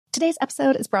Today's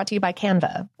episode is brought to you by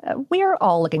Canva. We're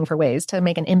all looking for ways to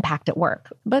make an impact at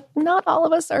work, but not all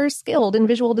of us are skilled in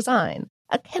visual design.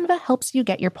 Canva helps you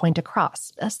get your point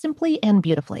across, simply and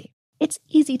beautifully. It's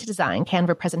easy to design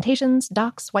Canva presentations,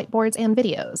 docs, whiteboards, and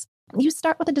videos. You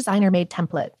start with a designer-made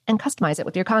template and customize it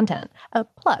with your content.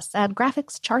 Plus, add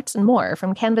graphics, charts, and more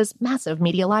from Canva's massive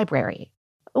media library.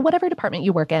 Whatever department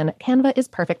you work in, Canva is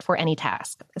perfect for any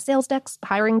task. Sales decks,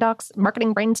 hiring docs,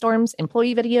 marketing brainstorms,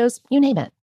 employee videos, you name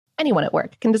it. Anyone at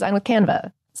work can design with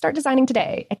Canva. Start designing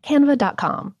today at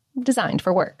canva.com. Designed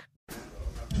for work.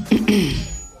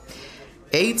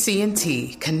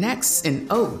 AT&T connects an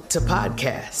ode to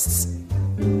podcasts.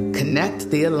 Connect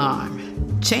the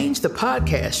alarm. Change the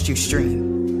podcast you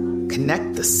stream.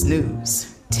 Connect the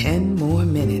snooze. 10 more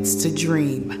minutes to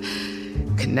dream.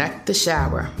 Connect the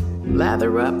shower.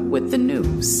 Lather up with the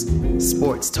news.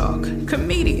 Sports talk,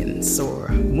 comedians, or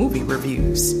movie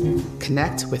reviews.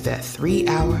 Connect with that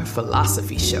 3-hour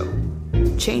philosophy show.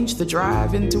 Change the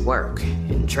drive into work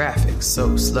in traffic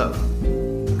so slow.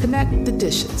 Connect the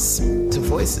dishes to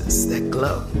voices that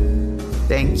glow.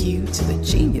 Thank you to the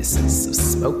geniuses of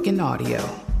spoken audio.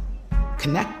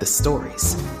 Connect the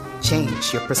stories.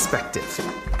 Change your perspective.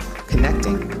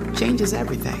 Connecting changes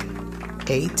everything.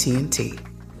 AT&T.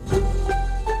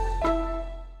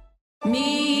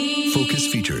 Focus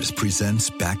Features presents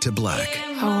Back to Black.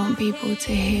 I want people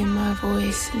to hear my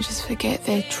voice and just forget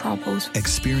their troubles.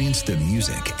 Experience the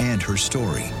music and her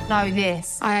story. Know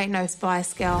this. I ain't no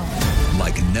Spice Girl.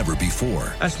 Like never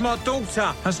before. That's my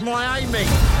daughter. That's my Amy.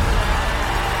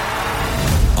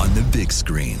 On the big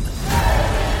screen.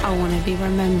 I want to be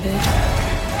remembered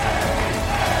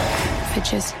for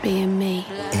just being me.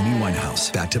 Amy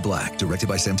Winehouse, Back to Black. Directed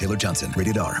by Sam Taylor Johnson.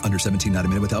 Rated R. Under 17, not a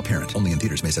minute without parent. Only in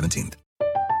theaters May 17th.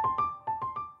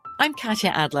 I'm Katya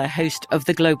Adler, host of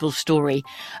The Global Story.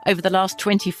 Over the last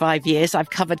 25 years, I've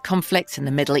covered conflicts in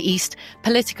the Middle East,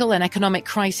 political and economic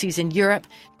crises in Europe,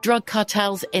 drug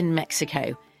cartels in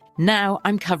Mexico. Now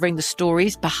I'm covering the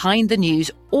stories behind the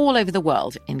news all over the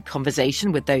world in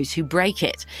conversation with those who break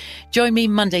it. Join me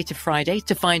Monday to Friday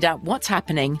to find out what's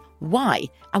happening, why,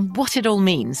 and what it all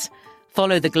means.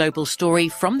 Follow The Global Story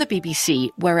from the BBC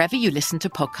wherever you listen to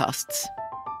podcasts.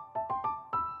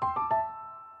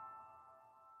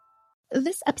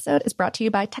 This episode is brought to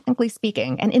you by Technically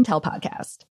Speaking, an Intel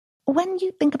podcast. When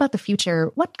you think about the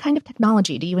future, what kind of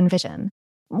technology do you envision?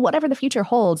 Whatever the future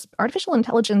holds, artificial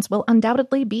intelligence will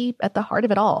undoubtedly be at the heart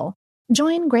of it all.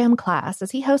 Join Graham Class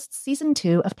as he hosts Season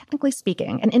 2 of Technically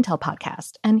Speaking, an Intel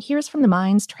podcast, and hears from the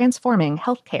minds transforming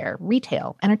healthcare,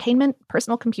 retail, entertainment,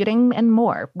 personal computing, and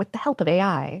more with the help of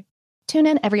AI. Tune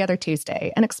in every other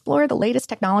Tuesday and explore the latest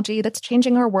technology that's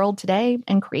changing our world today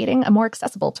and creating a more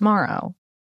accessible tomorrow.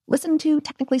 Listen to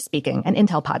Technically Speaking, an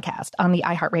Intel podcast on the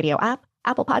iHeartRadio app,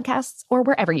 Apple Podcasts, or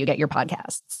wherever you get your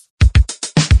podcasts.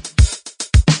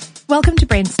 Welcome to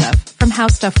Brain Stuff from How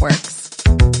Stuff Works.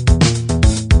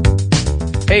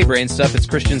 Hey, Brain Stuff, it's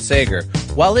Christian Sager.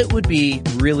 While it would be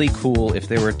really cool if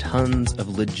there were tons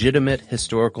of legitimate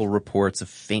historical reports of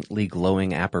faintly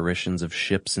glowing apparitions of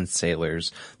ships and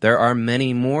sailors, there are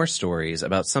many more stories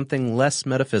about something less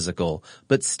metaphysical,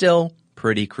 but still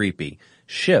pretty creepy.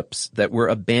 Ships that were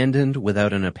abandoned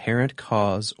without an apparent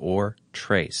cause or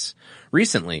trace.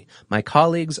 Recently, my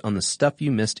colleagues on the Stuff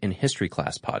You Missed in History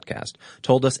Class podcast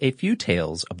told us a few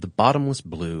tales of the bottomless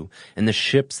blue and the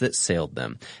ships that sailed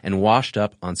them and washed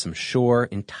up on some shore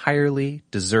entirely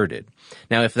deserted.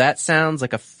 Now, if that sounds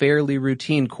like a fairly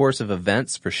routine course of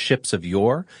events for ships of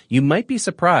yore, you might be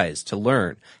surprised to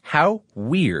learn how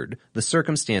weird the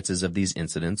circumstances of these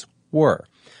incidents were.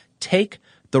 Take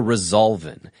the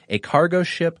Resolven, a cargo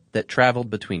ship that traveled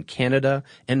between Canada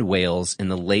and Wales in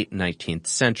the late 19th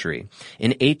century.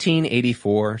 In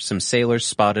 1884, some sailors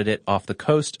spotted it off the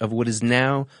coast of what is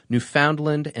now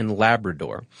Newfoundland and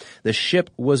Labrador. The ship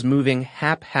was moving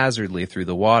haphazardly through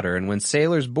the water, and when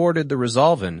sailors boarded the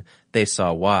Resolven, they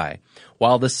saw why.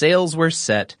 While the sails were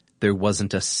set, there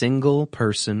wasn't a single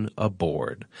person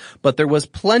aboard. But there was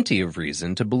plenty of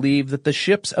reason to believe that the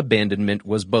ship's abandonment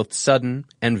was both sudden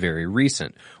and very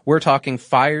recent. We're talking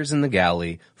fires in the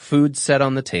galley, food set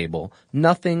on the table,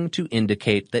 nothing to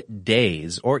indicate that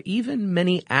days or even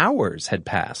many hours had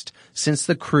passed since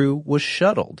the crew was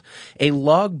shuttled. A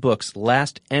logbook's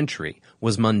last entry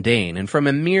was mundane and from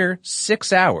a mere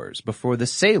 6 hours before the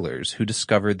sailors who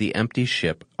discovered the empty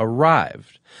ship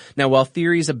arrived. Now, while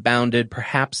theories abounded,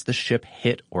 perhaps the ship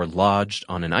hit or lodged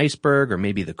on an iceberg, or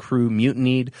maybe the crew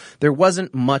mutinied, there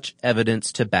wasn't much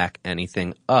evidence to back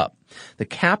anything up. The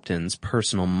captain's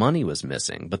personal money was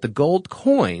missing, but the gold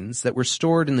coins that were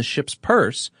stored in the ship's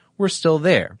purse were still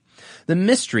there. The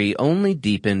mystery only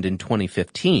deepened in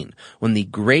 2015 when the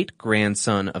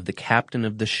great-grandson of the captain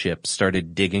of the ship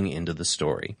started digging into the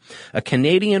story. A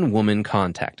Canadian woman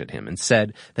contacted him and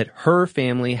said that her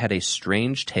family had a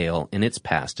strange tale in its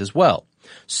past as well.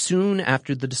 Soon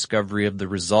after the discovery of the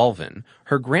Resolven,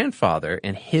 her grandfather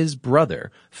and his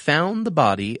brother found the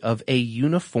body of a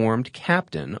uniformed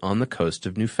captain on the coast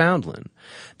of Newfoundland.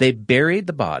 They buried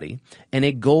the body and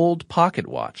a gold pocket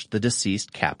watch the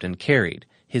deceased captain carried,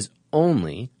 his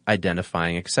only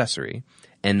identifying accessory,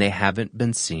 and they haven't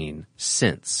been seen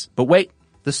since. But wait,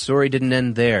 the story didn't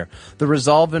end there. The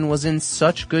Resolven was in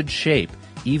such good shape,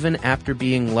 even after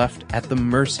being left at the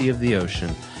mercy of the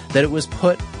ocean, that it was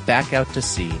put back out to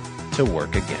sea to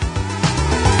work again.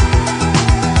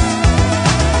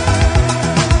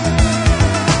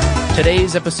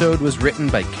 Today's episode was written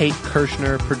by Kate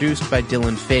Kirshner, produced by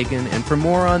Dylan Fagan, and for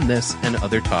more on this and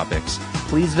other topics,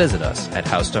 please visit us at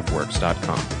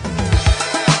howstuffworks.com.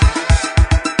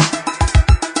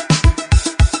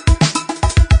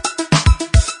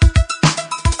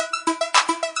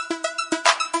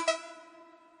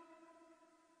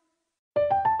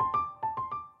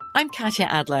 I'm Katya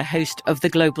Adler, host of The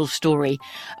Global Story.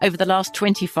 Over the last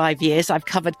 25 years, I've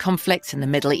covered conflicts in the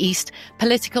Middle East,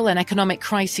 political and economic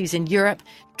crises in Europe,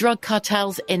 drug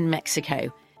cartels in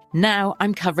Mexico. Now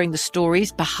I'm covering the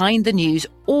stories behind the news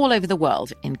all over the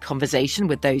world in conversation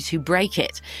with those who break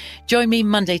it. Join me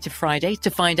Monday to Friday to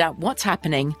find out what's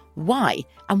happening, why,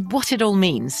 and what it all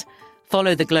means.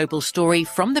 Follow The Global Story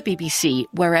from the BBC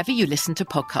wherever you listen to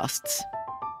podcasts.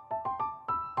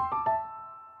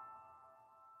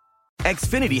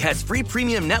 Xfinity has free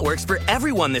premium networks for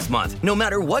everyone this month, no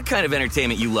matter what kind of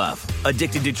entertainment you love.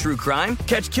 Addicted to true crime?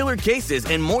 Catch killer cases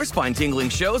and more spine-tingling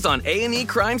shows on A&E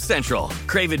Crime Central.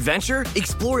 Crave adventure?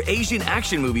 Explore Asian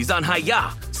action movies on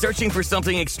Hi-Ya. Searching for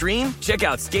something extreme? Check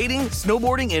out skating,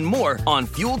 snowboarding, and more on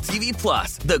Fuel TV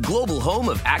Plus, the global home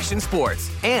of action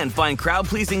sports. And find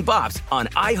crowd-pleasing bops on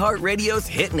iHeartRadio's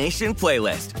Hit Nation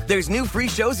playlist. There's new free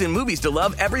shows and movies to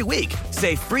love every week.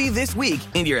 Say free this week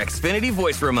in your Xfinity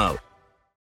voice remote.